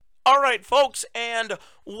All right, folks, and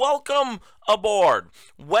welcome aboard.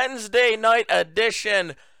 Wednesday night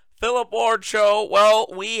edition Philip Ward Show. Well,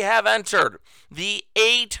 we have entered the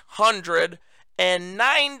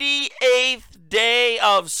 898th day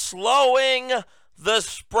of slowing the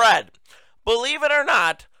spread. Believe it or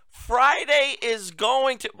not, Friday is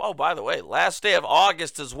going to, oh, by the way, last day of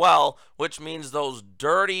August as well, which means those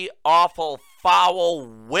dirty, awful, foul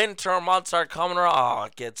winter months are coming around. Oh,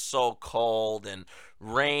 it gets so cold and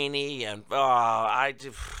rainy, and I'm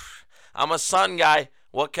a sun guy.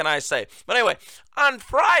 What can I say? But anyway, on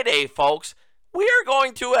Friday, folks, we are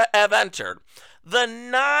going to have entered the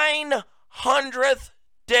 900th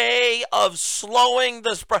day of slowing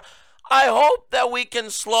the spread. I hope that we can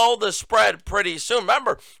slow the spread pretty soon.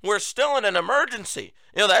 Remember, we're still in an emergency.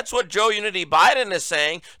 That's what Joe Unity Biden is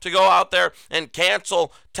saying, to go out there and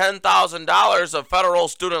cancel $10,000 of federal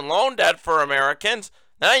student loan debt for Americans.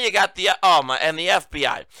 Now you got the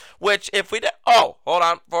FBI, which if we did, hold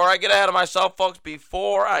on, before I get ahead of myself, folks, we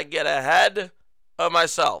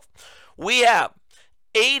have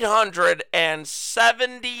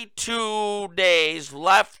 872 days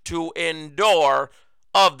left to endure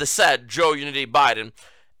of the said Joe Unity Biden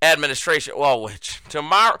administration. Well, which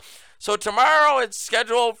tomorrow it's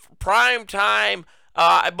scheduled for prime time,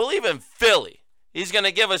 I believe in Philly. He's going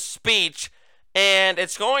to give a speech, and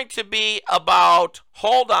it's going to be about,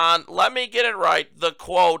 hold on, let me get it right, the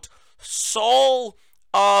quote, soul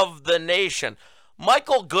of the nation.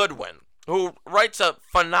 Michael Goodwin, who writes a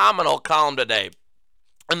phenomenal column today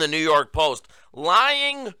in the New York Post,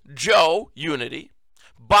 lying Joe Unity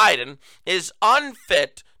Biden is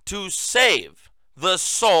unfit to save the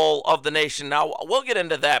soul of the nation. Now, we'll get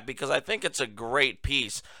into that because I think it's a great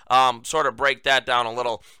piece. Sort of break that down a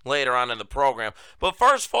little later on in the program. But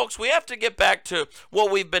first, folks, we have to get back to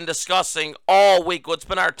what we've been discussing all week, what's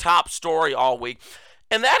been our top story all week.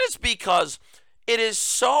 And that is because it is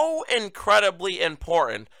so incredibly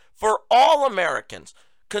important for all Americans,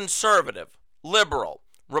 conservative, liberal,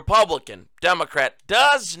 Republican, Democrat,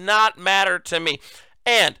 does not matter to me.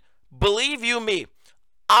 And believe you me,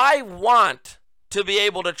 I want to be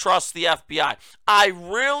able to trust the FBI. I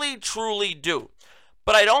really, truly do.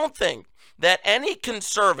 But I don't think that any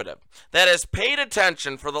conservative that has paid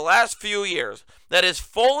attention for the last few years, that has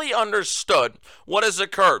fully understood what has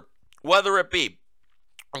occurred, whether it be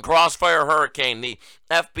Crossfire Hurricane, the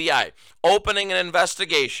FBI opening an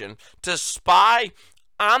investigation to spy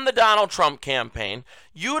on the Donald Trump campaign,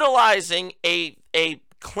 utilizing a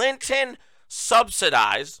Clinton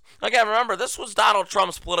subsidized. Again, remember, this was Donald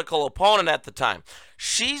Trump's political opponent at the time.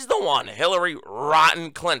 She's the one, Hillary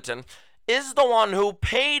Rotten Clinton, is the one who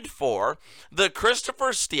paid for the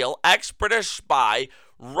Christopher Steele ex-British spy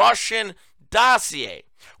Russian dossier,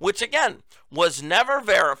 which again was never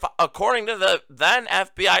verified. According to the then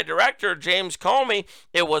FBI director, James Comey,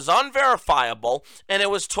 it was unverifiable and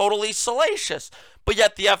it was totally salacious. But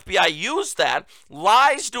yet the FBI used that,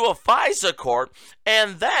 lies to a FISA court,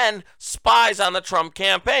 and then spies on the Trump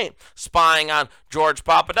campaign, spying on George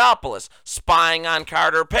Papadopoulos, spying on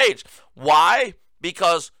Carter Page. Why?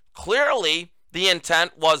 Because clearly the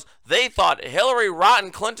intent was they thought Hillary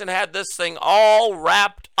Rotten Clinton had this thing all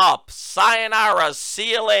wrapped up. Sayonara,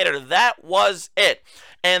 see you later. That was it.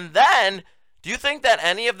 And then, do you think that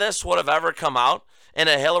any of this would have ever come out in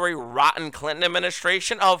a Hillary Rotten Clinton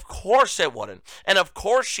administration? Of course it wouldn't. And of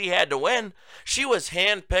course she had to win. She was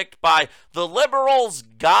handpicked by the liberals'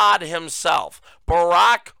 God himself,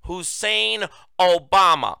 Barack Hussein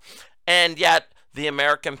Obama. And yet the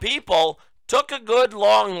American people took a good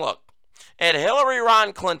long look at Hillary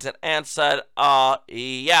Rotten Clinton and said,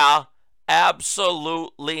 yeah,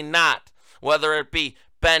 absolutely not. Whether it be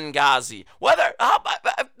Benghazi. Remember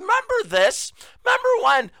this? Remember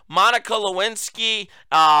when Monica Lewinsky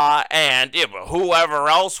and whoever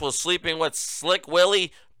else was sleeping with Slick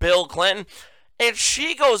Willie, Bill Clinton, and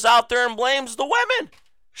she goes out there and blames the women.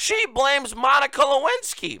 She blames Monica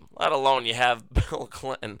Lewinsky, let alone you have Bill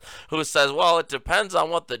Clinton, who says, well, it depends on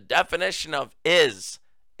what the definition of is.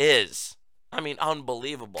 I mean,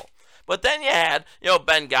 unbelievable. But then you had,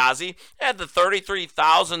 Benghazi, had the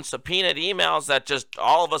 33,000 subpoenaed emails that just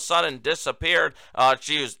all of a sudden disappeared.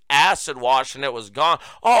 She used acid wash and it was gone.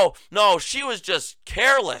 Oh, no, she was just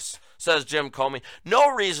careless, says Jim Comey. No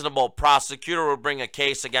reasonable prosecutor would bring a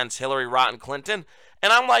case against Hillary Rotten Clinton.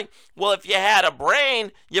 And I'm like, well, if you had a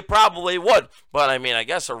brain, you probably would. But I mean, I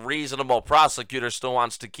guess a reasonable prosecutor still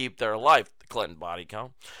wants to keep their life, the Clinton body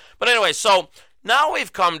count. But anyway, so now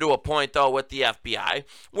we've come to a point, though, with the FBI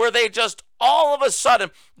where they just all of a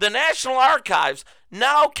sudden, the National Archives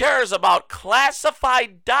now cares about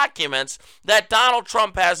classified documents that Donald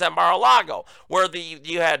Trump has at Mar-a-Lago, where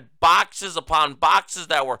you had boxes upon boxes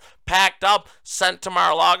that were packed up, sent to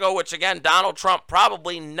Mar-a-Lago, which again, Donald Trump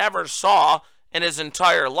probably never saw in his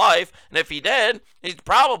entire life. And if he did, he's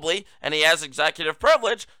probably, and he has executive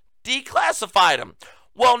privilege, declassified them.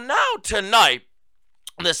 Well, now tonight,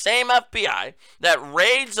 the same FBI that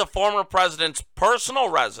raids the former president's personal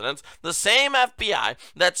residence, the same FBI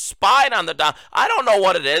that spied on I don't know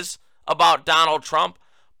what it is about Donald Trump,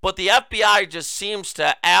 but the FBI just seems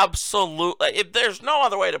to absolutely, if there's no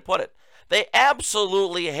other way to put it, they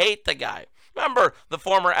absolutely hate the guy. Remember the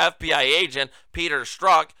former FBI agent, Peter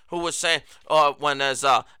Strzok, who was saying when his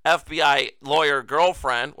FBI lawyer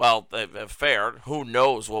girlfriend, well, affair, who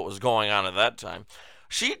knows what was going on at that time,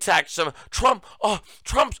 she texts him,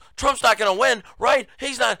 Trump's not going to win, right?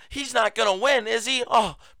 He's not going to win, is he?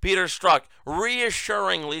 Oh, Peter Strzok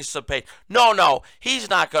reassuring Lisa Page, no, he's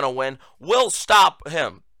not going to win. We'll stop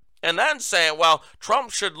him. And then saying, well,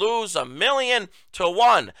 Trump should lose 1,000,000 to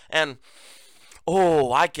 1. And,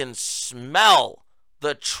 oh, I can smell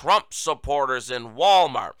the Trump supporters in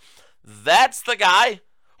Walmart. That's the guy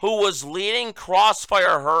who was leading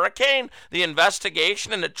Crossfire Hurricane, the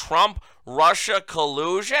investigation into Trump-Russia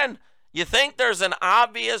collusion. You think there's an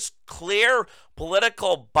obvious, clear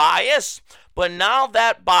political bias? But now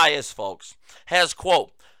that bias, folks, has,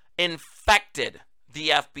 quote, infected the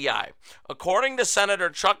FBI. According to Senator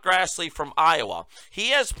Chuck Grassley from Iowa, he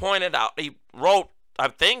has pointed out, he wrote, I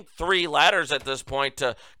think, 3 letters at this point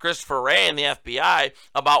to Christopher Wray and the FBI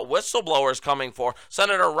about whistleblowers coming forward.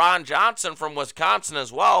 Senator Ron Johnson from Wisconsin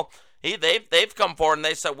as well. They've come forward and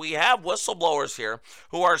they said, we have whistleblowers here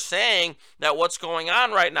who are saying that what's going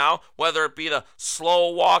on right now, whether it be the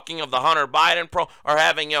slow walking of the Hunter Biden or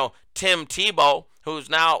having, Tim Tebow, who's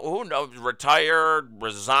now, retired,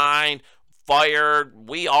 resigned, fired.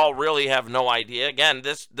 We all really have no idea. Again,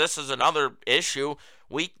 this is another issue.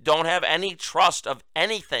 We don't have any trust of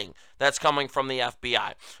anything that's coming from the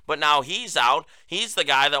FBI. But now he's out. He's the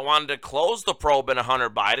guy that wanted to close the probe into Hunter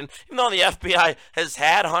Biden, even though the FBI has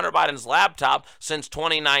had Hunter Biden's laptop since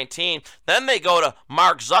 2019. Then they go to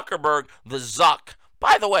Mark Zuckerberg, the Zuck.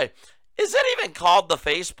 By the way, is it even called the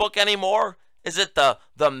Facebook anymore? Is it the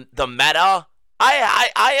Meta?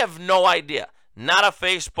 I have no idea. Not a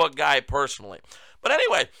Facebook guy personally. But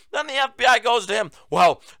anyway, then the FBI goes to him.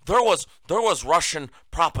 Well, there was Russian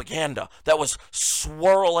propaganda that was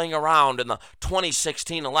swirling around in the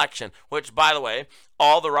 2016 election, which, by the way,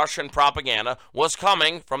 all the Russian propaganda was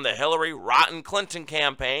coming from the Hillary rotten Clinton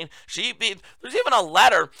campaign. There's even a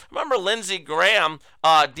letter. Remember Lindsey Graham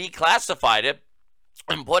declassified it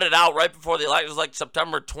and put it out right before the election. It was like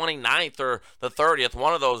September 29th or the 30th,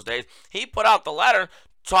 one of those days. He put out the letter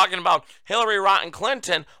talking about Hillary rotten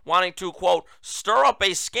Clinton wanting to, quote, stir up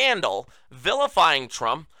a scandal, vilifying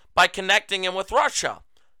Trump by connecting him with Russia.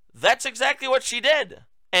 That's exactly what she did.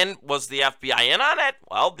 And was the FBI in on it?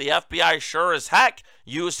 Well, the FBI sure as heck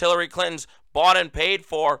used Hillary Clinton's bought and paid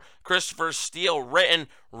for Christopher Steele written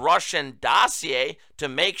Russian dossier to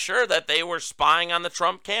make sure that they were spying on the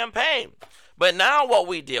Trump campaign. But now what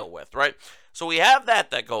we deal with, right? So we have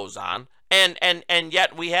that goes on. And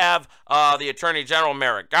yet we have the Attorney General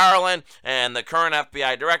Merrick Garland and the current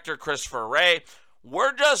FBI Director Christopher Wray.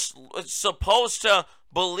 We're just supposed to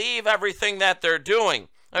believe everything that they're doing.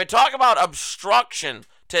 I mean, talk about obstruction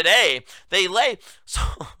today. Now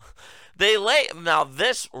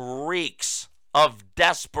this reeks of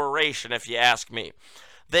desperation, if you ask me.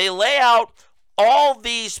 They lay out all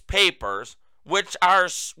these papers, which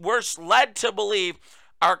we're led to believe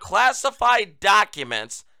are classified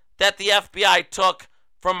documents that the FBI took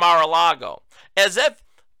from Mar-a-Lago, as if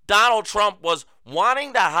Donald Trump was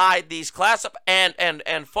wanting to hide these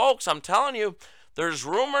and folks, I'm telling you, there's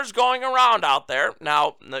rumors going around out there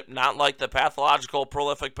now, not like the pathological,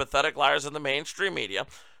 prolific, pathetic liars in the mainstream media,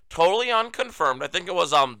 totally unconfirmed. I think it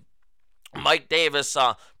was Mike Davis,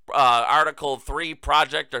 Article 3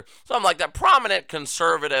 Project or something like that, prominent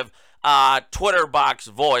conservative Twitter box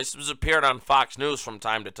voice. It was appeared on Fox News from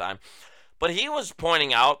time to time. But he was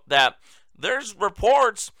pointing out that there's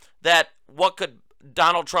reports that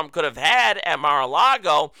Donald Trump could have had at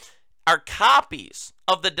Mar-a-Lago are copies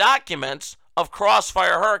of the documents of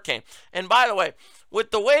Crossfire Hurricane. And by the way, with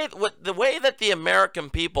the way that the American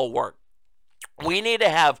people work, we need to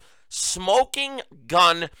have smoking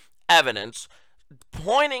gun evidence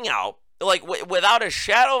pointing out, like without a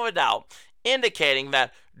shadow of a doubt, indicating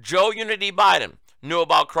that Joe Unity Biden knew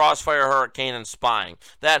about Crossfire Hurricane and spying,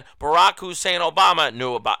 that Barack Hussein Obama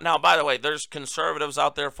knew about. Now, by the way, there's conservatives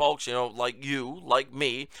out there, folks, like you, like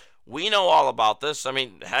me. We know all about this. I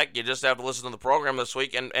mean, heck, you just have to listen to the program this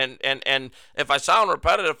week. And if I sound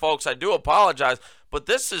repetitive, folks, I do apologize. But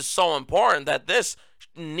this is so important that this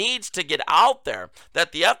needs to get out there,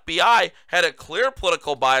 that the FBI had a clear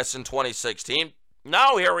political bias in 2016.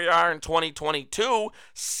 Now here we are in 2022,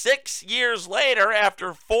 6 years later,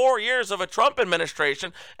 after 4 years of a Trump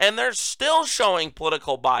administration, and they're still showing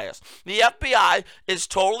political bias. The FBI is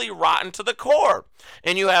totally rotten to the core.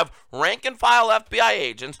 And you have rank and file FBI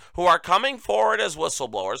agents who are coming forward as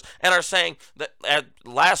whistleblowers and are saying that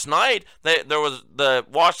last night there was the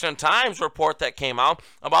Washington Times report that came out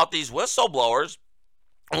about these whistleblowers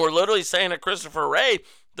who are literally saying to Christopher Wray,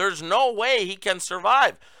 there's no way he can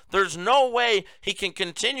survive. There's no way he can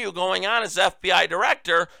continue going on as FBI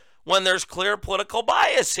director when there's clear political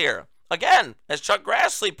bias here. Again, as Chuck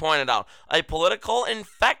Grassley pointed out, a political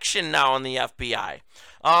infection now in the FBI.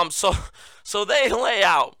 So they lay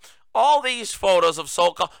out all these photos of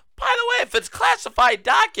so-called. By the way, if it's classified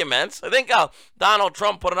documents, I think Donald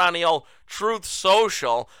Trump put it on the old Truth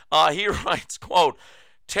Social. He writes, quote,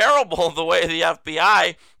 terrible the way the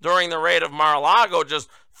FBI during the raid of Mar-a-Lago just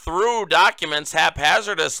threw documents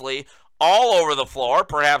haphazardly all over the floor,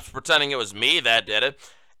 perhaps pretending it was me that did it,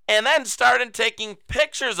 and then started taking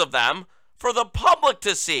pictures of them for the public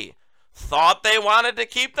to see. Thought they wanted to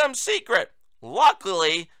keep them secret.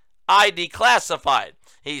 Luckily, I declassified,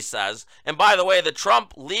 he says. And by the way, the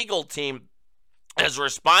Trump legal team has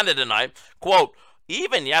responded tonight, quote,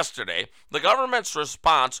 even yesterday, the government's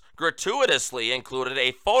response gratuitously included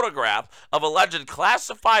a photograph of alleged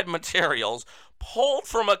classified materials pulled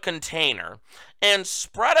from a container and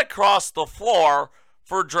spread across the floor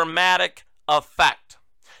for dramatic effect.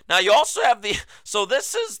 Now you also have so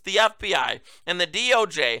this is the FBI and the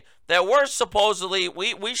DOJ that we're supposedly,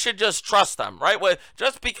 we should just trust them, right?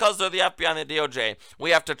 Just because they're the FBI and the DOJ, we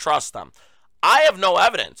have to trust them. I have no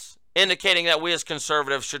evidence indicating that we as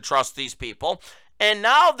conservatives should trust these people. And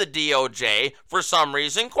now the DOJ, for some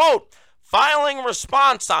reason, quote, filing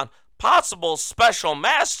response on possible special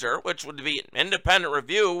master, which would be an independent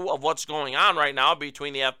review of what's going on right now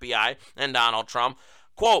between the FBI and Donald Trump.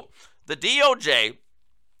 Quote, the DOJ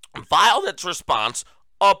filed its response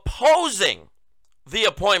opposing the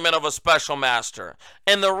appointment of a special master.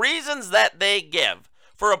 And the reasons that they give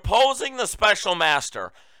for opposing the special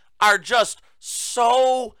master are just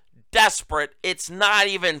so desperate, it's not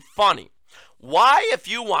even funny. Why, if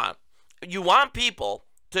you want people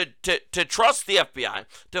to trust the FBI,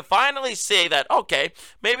 to finally say that, okay,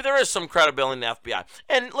 maybe there is some credibility in the FBI.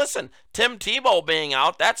 And listen, Tim Tebow being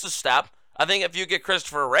out, that's a step. I think if you get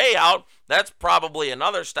Christopher Wray out, that's probably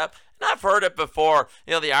another step. And I've heard it before,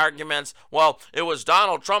 the arguments, well, it was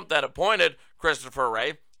Donald Trump that appointed Christopher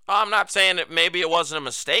Wray. I'm not saying that maybe it wasn't a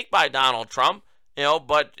mistake by Donald Trump.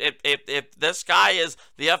 But if this guy is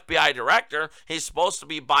the FBI director, he's supposed to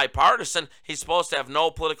be bipartisan. He's supposed to have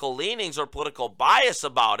no political leanings or political bias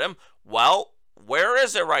about him. Well, where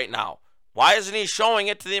is it right now? Why isn't he showing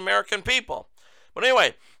it to the American people? But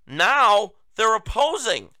anyway, now they're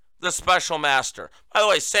opposing the special master. By the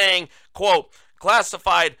way, saying, quote,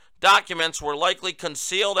 classified documents were likely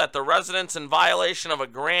concealed at the residence in violation of a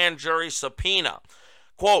grand jury subpoena.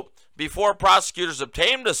 Quote, before prosecutors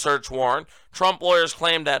obtained a search warrant, Trump lawyers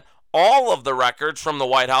claimed that all of the records from the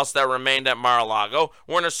White House that remained at Mar-a-Lago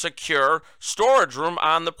were in a secure storage room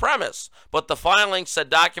on the premise. But the filing said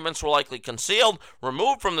documents were likely concealed,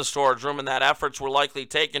 removed from the storage room, and that efforts were likely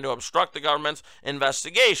taken to obstruct the government's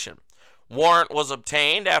investigation. Warrant was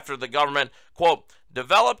obtained after the government, quote,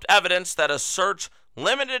 developed evidence that a search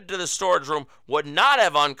limited to the storage room would not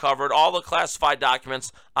have uncovered all the classified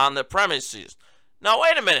documents on the premises. Now,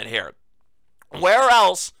 wait a minute here. Where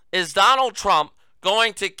else is Donald Trump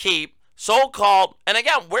going to keep so-called, and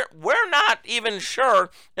again, we're not even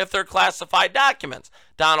sure if they're classified documents.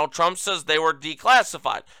 Donald Trump says they were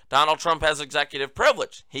declassified. Donald Trump has executive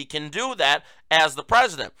privilege. He can do that as the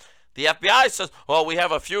president. The FBI says, well, we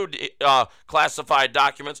have a few classified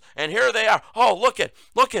documents, and here they are. Oh, look it.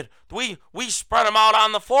 We spread them out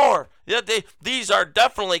on the floor. These are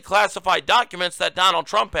definitely classified documents that Donald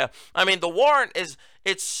Trump had. I mean, the warrant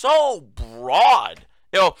it's so broad.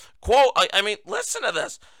 Quote, listen to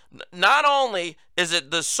this. Not only is it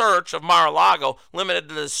the search of Mar-a-Lago limited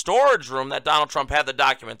to the storage room that Donald Trump had the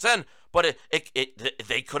documents in, but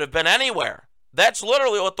they could have been anywhere. That's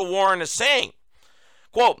literally what the warrant is saying.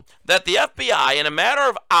 Quote, that the FBI, in a matter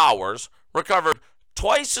of hours, recovered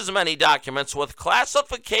twice as many documents with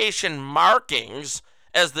classification markings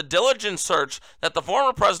as the diligent search that the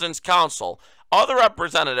former president's counsel Other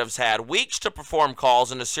representatives had weeks to perform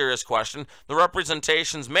calls into serious question the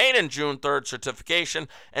representations made in June 3rd certification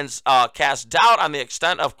and cast doubt on the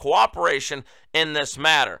extent of cooperation in this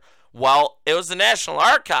matter. Well, it was the National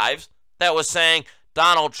Archives that was saying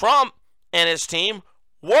Donald Trump and his team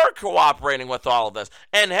were cooperating with all of this.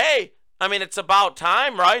 And hey, I mean, it's about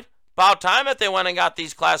time, right? About time that they went and got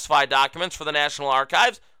these classified documents for the National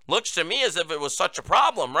Archives. Looks to me as if it was such a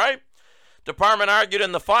problem, right? Department argued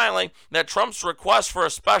in the filing that Trump's request for a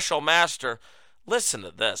special master, listen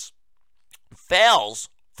to this, fails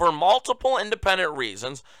for multiple independent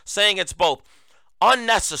reasons, saying it's both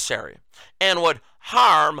unnecessary and would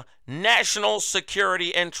harm national security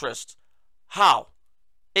interests. How?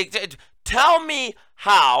 Tell me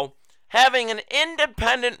how having an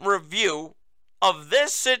independent review of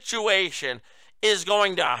this situation is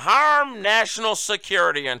going to harm national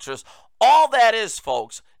security interests. All that is,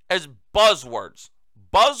 folks, is buzzwords.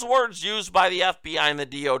 Buzzwords used by the FBI and the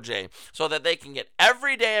DOJ so that they can get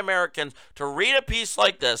everyday Americans to read a piece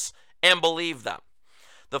like this and believe them.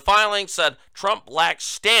 The filing said Trump lacks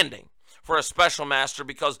standing for a special master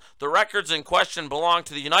because the records in question belong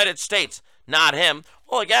to the United States, not him.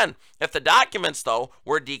 Well, again, if the documents, though,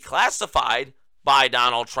 were declassified by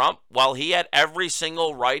Donald Trump, well, he had every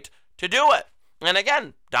single right to do it. And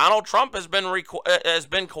again, Donald Trump has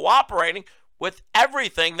been cooperating with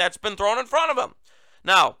everything that's been thrown in front of him.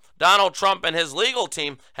 Now, Donald Trump and his legal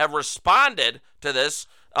team have responded to this,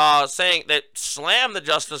 saying that slammed the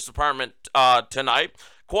Justice Department tonight.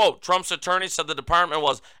 Quote, Trump's attorney said the department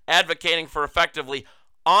was advocating for effectively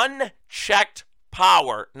unchecked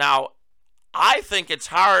power. Now, I think it's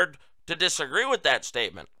hard to disagree with that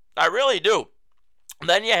statement. I really do.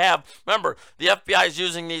 Then you have, remember, the FBI is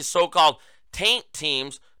using these so-called taint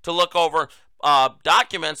teams to look over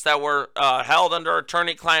documents that were held under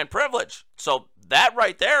attorney-client privilege. So that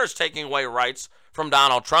right there is taking away rights from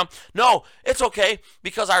Donald Trump. No, it's okay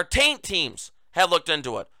because our taint teams have looked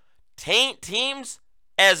into it. Taint teams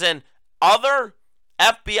as in other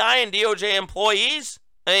FBI and DOJ employees?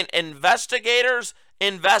 I mean, investigators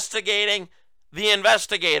investigating the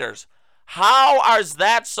investigators. How is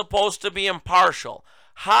that supposed to be impartial?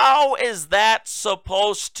 How is that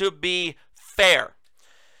supposed to be fair?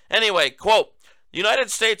 Anyway, quote, the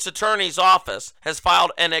United States Attorney's Office has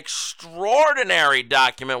filed an extraordinary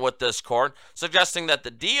document with this court suggesting that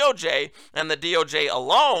the DOJ and the DOJ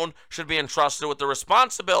alone should be entrusted with the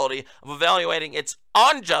responsibility of evaluating its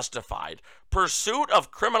unjustified pursuit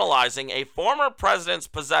of criminalizing a former president's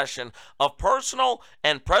possession of personal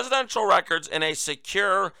and presidential records in a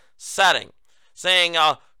secure setting, saying,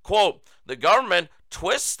 quote, the government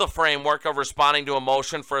twists the framework of responding to a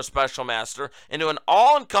motion for a special master into an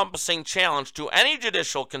all-encompassing challenge to any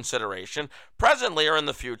judicial consideration, presently or in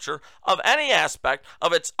the future, of any aspect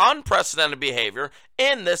of its unprecedented behavior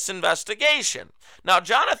in this investigation. Now,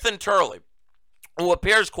 Jonathan Turley, who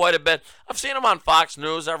appears quite a bit, I've seen him on Fox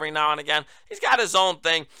News every now and again. He's got his own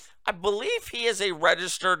thing. I believe he is a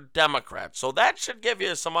registered Democrat, so that should give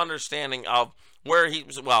you some understanding of where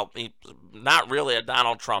he's not really a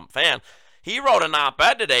Donald Trump fan. He wrote an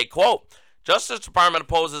op-ed today, quote, Justice Department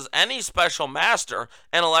opposes any special master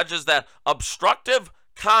and alleges that obstructive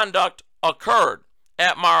conduct occurred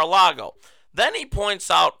at Mar-a-Lago. Then he points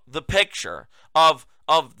out the picture of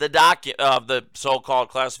the so-called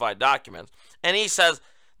classified documents, and he says,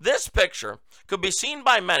 this picture could be seen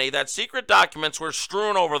by many that secret documents were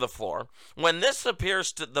strewn over the floor when this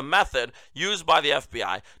appears to the method used by the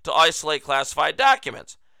FBI to isolate classified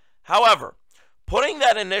documents. However, putting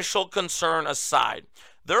that initial concern aside,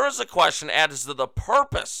 there is a question as to the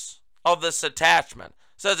purpose of this attachment.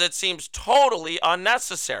 It says it seems totally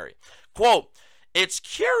unnecessary. Quote, it's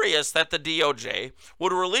curious that the DOJ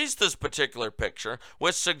would release this particular picture,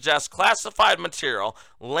 which suggests classified material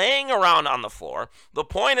laying around on the floor. The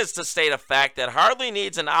point is to state a fact that hardly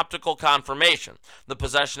needs an optical confirmation. The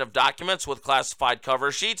possession of documents with classified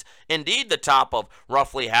cover sheets, indeed the top of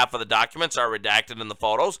roughly half of the documents are redacted in the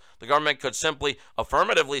photos. The government could simply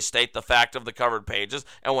affirmatively state the fact of the covered pages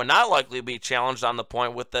and would not likely be challenged on the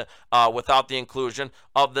point without the inclusion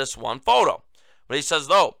of this one photo. But he says,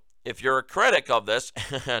 though, if you're a critic of this,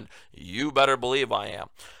 and you better believe I am,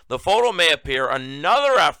 the photo may appear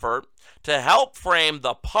another effort to help frame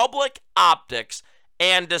the public optics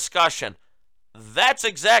and discussion. That's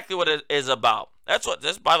exactly what it is about. That's what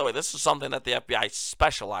this, by the way, this is something that the FBI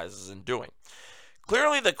specializes in doing.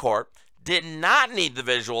 Clearly, the court did not need the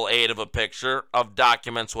visual aid of a picture of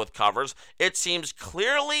documents with covers. It seems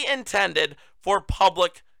clearly intended for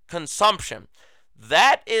public consumption.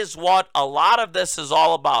 That is what a lot of this is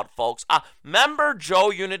all about, folks. Remember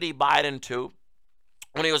Joe Unity Biden, too,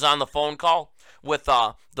 when he was on the phone call? with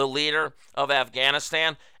the leader of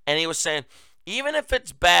Afghanistan, and he was saying, even if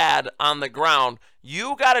it's bad on the ground,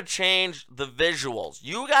 you got to change the visuals.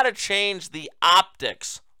 You got to change the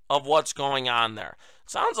optics of what's going on there.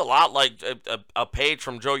 Sounds a lot like a page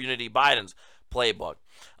from Joe Unity Biden's playbook.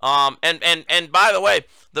 And by the way,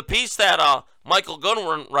 the piece that Michael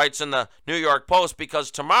Goodwin writes in the New York Post,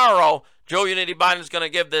 because tomorrow Joe Unity Biden is going to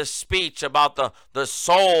give this speech about the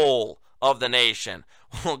soul of the nation.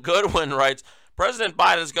 Well, Goodwin writes, President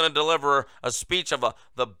Biden is going to deliver a speech of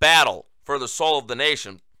the battle for the soul of the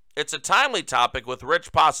nation. It's a timely topic with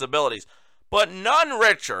rich possibilities, but none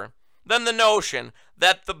richer than the notion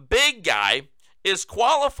that the big guy is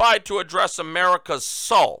qualified to address America's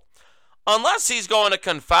soul. Unless he's going to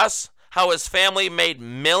confess how his family made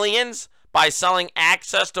millions by selling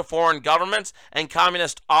access to foreign governments and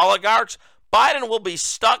communist oligarchs, Biden will be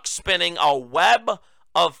stuck spinning a web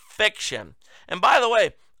of fiction. And by the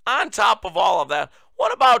way, on top of all of that,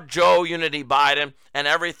 what about Joe Unity Biden and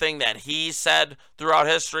everything that he said throughout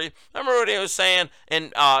history? Remember what he was saying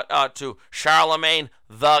to Charlemagne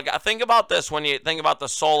the God? Think about this when you think about the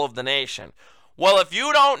soul of the nation. Well, if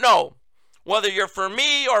you don't know whether you're for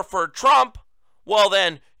me or for Trump, well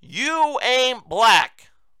then you ain't black.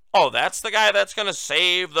 Oh, that's the guy that's going to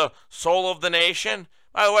save the soul of the nation?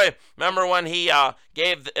 By the way, remember when he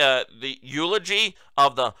gave the eulogy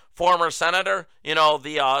of the former senator? You know,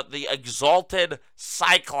 the exalted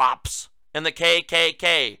cyclops in the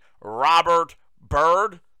KKK, Robert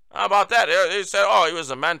Byrd? How about that? He said, oh, he was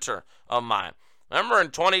a mentor of mine. Remember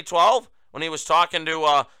in 2012 when he was talking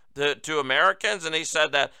to Americans, and he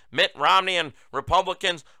said that Mitt Romney and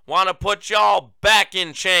Republicans want to put y'all back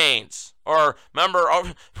in chains. Or remember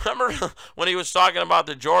when he was talking about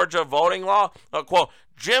the Georgia voting law? Quote,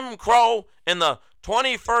 Jim Crow in the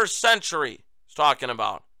 21st century he's talking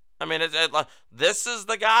about. I mean, this is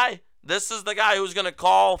the guy? This is the guy who's going to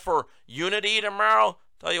call for unity tomorrow?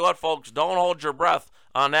 Tell you what, folks, don't hold your breath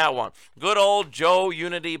on that one. Good old Joe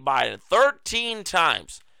Unity Biden. 13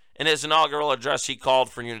 times in his inaugural address, he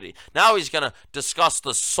called for unity. Now he's going to discuss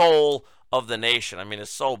the soul of the nation. I mean, it's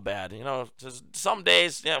so bad. You know, some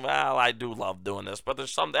days, yeah, well, I do love doing this, but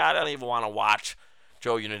there's some days I don't even want to watch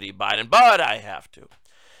Joe Unity Biden, but I have to.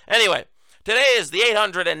 Anyway, today is the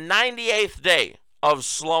 898th day of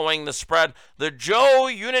slowing the spread. The Joe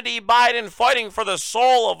Unity Biden fighting for the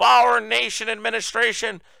soul of our nation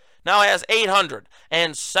administration now has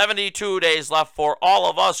 872 days left for all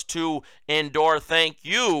of us to endure. Thank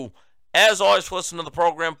you, as always, for listening to the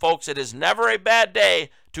program, folks. It is never a bad day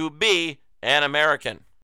to be an American.